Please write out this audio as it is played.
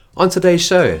On today's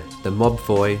show, the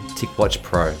Mobvoi TicWatch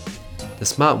Pro. The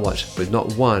smartwatch with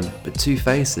not one, but two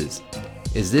faces.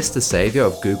 Is this the savior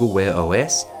of Google Wear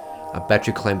OS? Are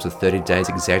battery claims of 30 days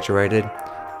exaggerated?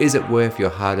 Is it worth your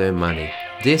hard-earned money?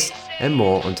 This and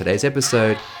more on today's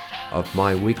episode of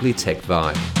My Weekly Tech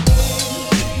Vibe.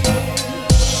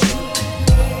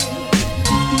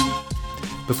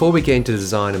 Before we get into the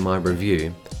design of my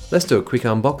review, let's do a quick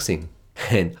unboxing.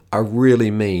 And I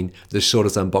really mean the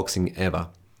shortest unboxing ever.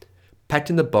 Packed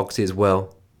in the box is,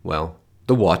 well,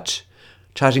 the watch,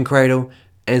 charging cradle,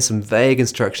 and some vague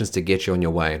instructions to get you on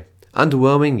your way.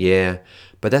 Underwhelming, yeah,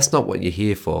 but that's not what you're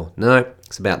here for. No,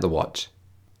 it's about the watch.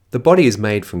 The body is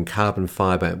made from carbon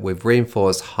fiber with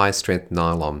reinforced high-strength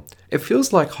nylon. It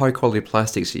feels like high-quality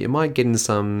plastics that you might get in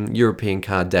some European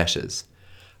car dashes.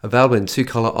 Available in two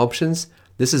color options,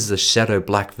 this is the shadow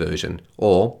black version,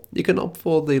 or you can opt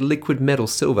for the liquid metal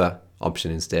silver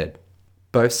option instead.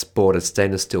 Both sport a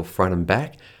stainless steel front and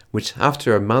back, which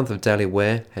after a month of daily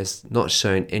wear has not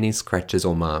shown any scratches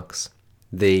or marks.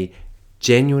 The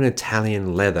genuine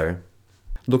Italian leather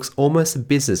looks almost a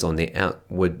business on the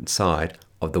outward side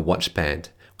of the watch band,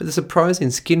 with a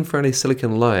surprising skin-friendly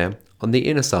silicone layer on the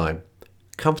inner side.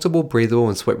 Comfortable, breathable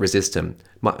and sweat resistant.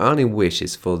 My only wish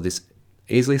is for this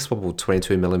easily swappable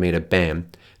 22mm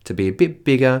band to be a bit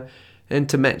bigger and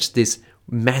to match this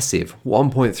massive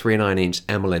 1.39-inch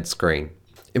AMOLED screen.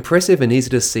 Impressive and easy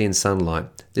to see in sunlight,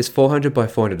 this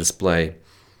 400x400 display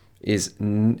is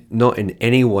not in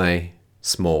any way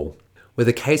small. With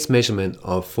a case measurement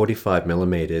of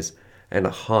 45mm and a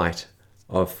height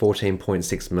of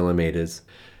 14.6mm,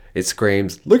 it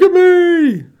screams, "Look at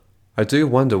me!" I do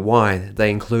wonder why they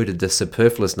included the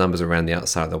superfluous numbers around the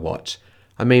outside of the watch.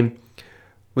 I mean,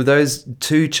 with those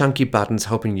two chunky buttons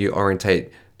helping you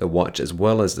orientate the watch as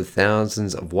well as the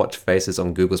thousands of watch faces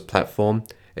on Google's platform,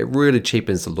 it really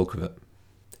cheapens the look of it.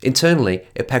 Internally,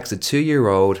 it packs a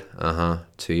 2-year-old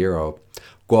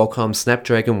Qualcomm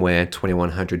Snapdragon Wear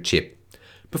 2100 chip.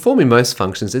 Performing most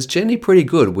functions, it's generally pretty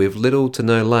good with little to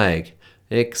no lag,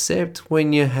 except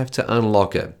when you have to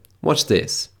unlock it. Watch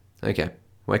this. Okay,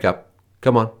 wake up.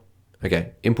 Come on.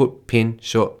 Okay, input, pin,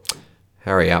 short.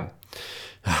 Hurry up.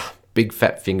 Big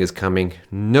fat fingers coming.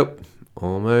 Nope.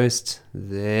 Almost.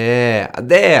 There.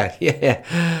 Yeah.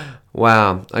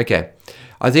 Wow. Okay.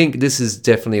 I think this is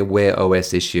definitely a Wear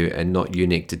OS issue and not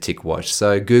unique to TicWatch.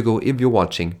 So Google, if you're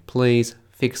watching, please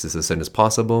fix this as soon as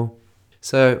possible.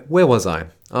 So where was I?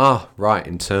 Right,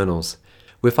 internals.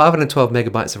 With 512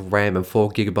 megabytes of RAM and 4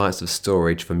 gigabytes of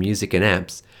storage for music and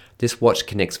apps, this watch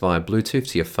connects via Bluetooth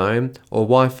to your phone or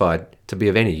Wi-Fi to be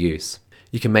of any use.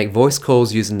 You can make voice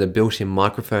calls using the built-in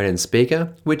microphone and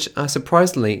speaker, which are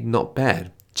surprisingly not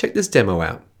bad. Check this demo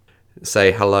out.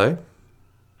 Say hello.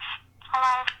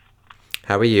 Hello.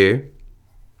 How are you?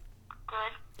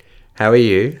 Good. How are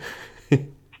you?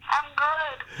 I'm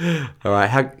good.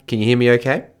 Alright, can you hear me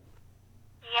okay?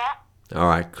 Yeah.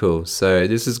 Alright, cool. So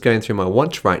this is going through my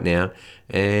watch right now,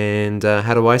 and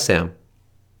how do I sound?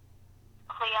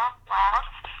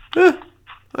 Clear. Loud.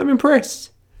 I'm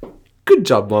impressed. Good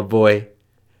job, my boy.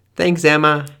 Thanks,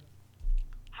 Emma.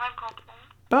 No problem.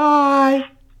 Bye.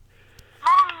 Bye.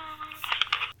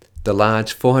 The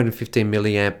large 415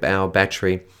 milliamp hour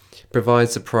battery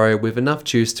provides the Pro with enough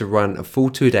juice to run a full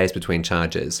 2 days between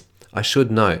charges. I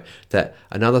should note that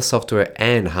another software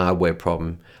and hardware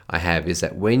problem I have is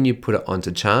that when you put it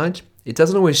onto charge, it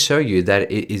doesn't always show you that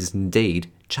it is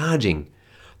indeed charging.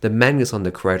 The magnets on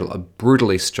the cradle are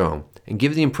brutally strong and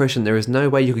give the impression there is no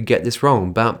way you could get this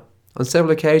wrong, but on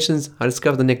several occasions I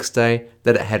discovered the next day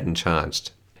that it hadn't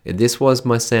charged. If this was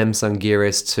my Samsung Gear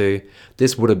S2,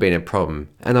 this would have been a problem,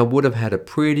 and I would have had a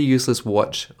pretty useless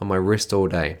watch on my wrist all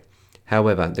day.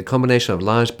 However, the combination of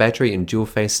large battery and dual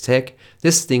face tech,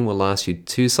 this thing will last you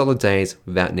 2 solid days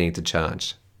without needing to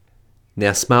charge.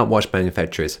 Now, smartwatch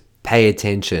manufacturers, pay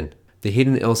attention. The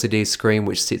hidden LCD screen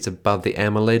which sits above the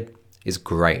AMOLED is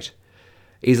great.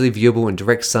 Easily viewable in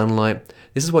direct sunlight,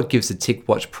 this is what gives the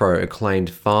TicWatch Pro acclaimed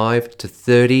 5 to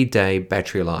 30 day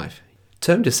battery life.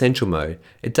 Termed Essential Mode,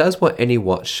 it does what any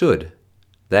watch should.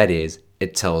 That is,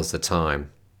 it tells the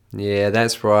time. Yeah,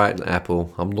 that's right,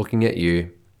 Apple, I'm looking at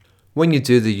you. When you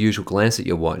do the usual glance at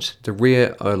your watch, the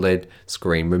rear OLED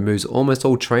screen removes almost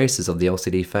all traces of the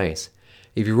LCD face.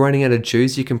 If you're running out of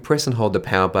juice, you can press and hold the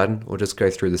power button or just go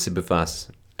through the Superfast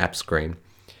app screen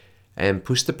and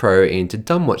push the Pro into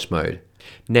dumb watch mode.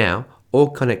 Now,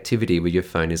 all connectivity with your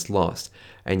phone is lost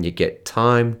and you get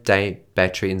time, date,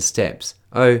 battery and steps.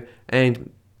 Oh,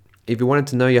 and if you wanted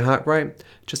to know your heart rate,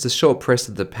 just a short press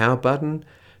of the power button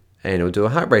and it'll do a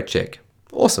heart rate check.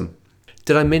 Awesome.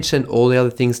 Did I mention all the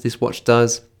other things this watch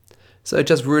does? So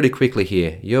just really quickly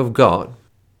here, you've got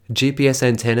GPS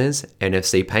antennas,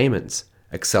 NFC payments,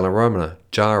 accelerometer,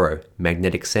 gyro,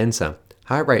 magnetic sensor,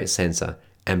 heart rate sensor,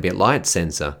 ambient light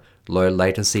sensor, low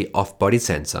latency off-body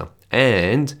sensor,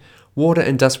 and water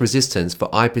and dust resistance for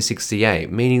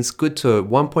IP68, meaning it's good to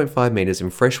 1.5 meters in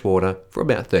fresh water for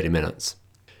about 30 minutes.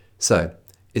 So,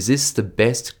 is this the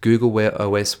best Google Wear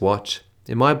OS watch?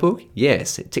 In my book,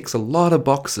 yes, it ticks a lot of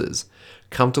boxes.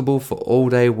 Comfortable for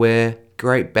all-day wear,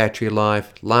 great battery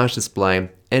life, large display,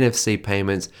 NFC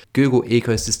payments, Google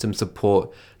ecosystem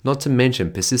support, not to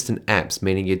mention persistent apps,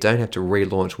 meaning you don't have to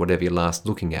relaunch whatever you're last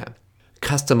looking at.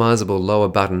 Customizable lower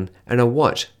button, and a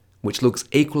watch which looks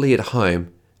equally at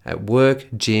home, at work,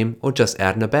 gym, or just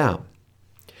out and about.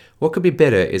 What could be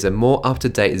better is a more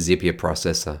up-to-date Zapier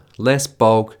processor, less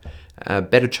bulk, a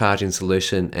better charging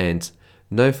solution, and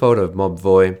no photo of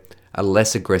Mobvoi, a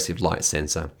less aggressive light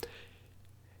sensor.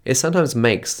 It sometimes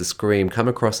makes the screen come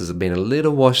across as being a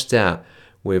little washed out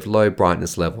with low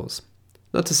brightness levels.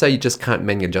 Not to say you just can't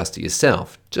manually adjust it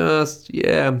yourself, I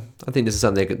think this is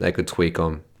something they could tweak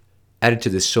on. Added to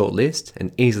this short list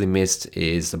and easily missed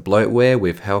is the bloatware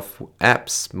with health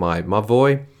apps, my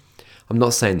Mobvoi. I'm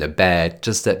not saying they're bad,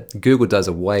 just that Google does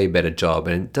a way better job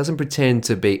and it doesn't pretend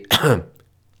to be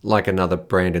like another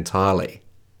brand entirely.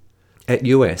 At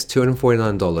US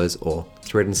 $249 or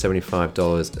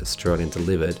 $375 Australian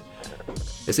delivered,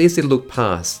 it's easy to look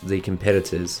past the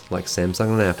competitors like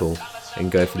Samsung and Apple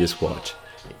and go for this watch.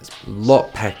 There's a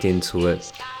lot packed into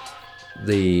it.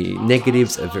 The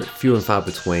negatives are very few and far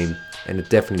between, and it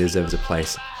definitely deserves a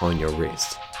place on your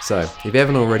wrist. So, if you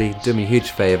haven't already, do me a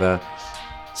huge favor,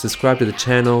 subscribe to the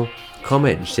channel,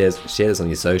 comment and share this on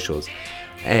your socials.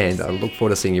 And I look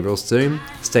forward to seeing you real soon.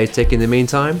 Stay tech in the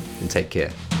meantime, and take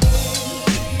care.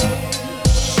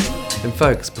 And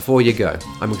folks, before you go,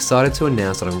 I'm excited to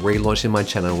announce that I'm relaunching my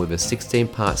channel with a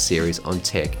 16-part series on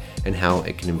tech and how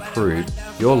it can improve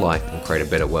your life and create a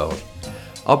better world.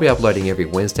 I'll be uploading every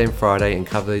Wednesday and Friday and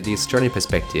cover the Australian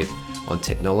perspective on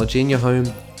technology in your home,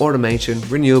 automation,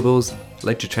 renewables,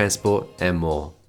 electric transport, and more.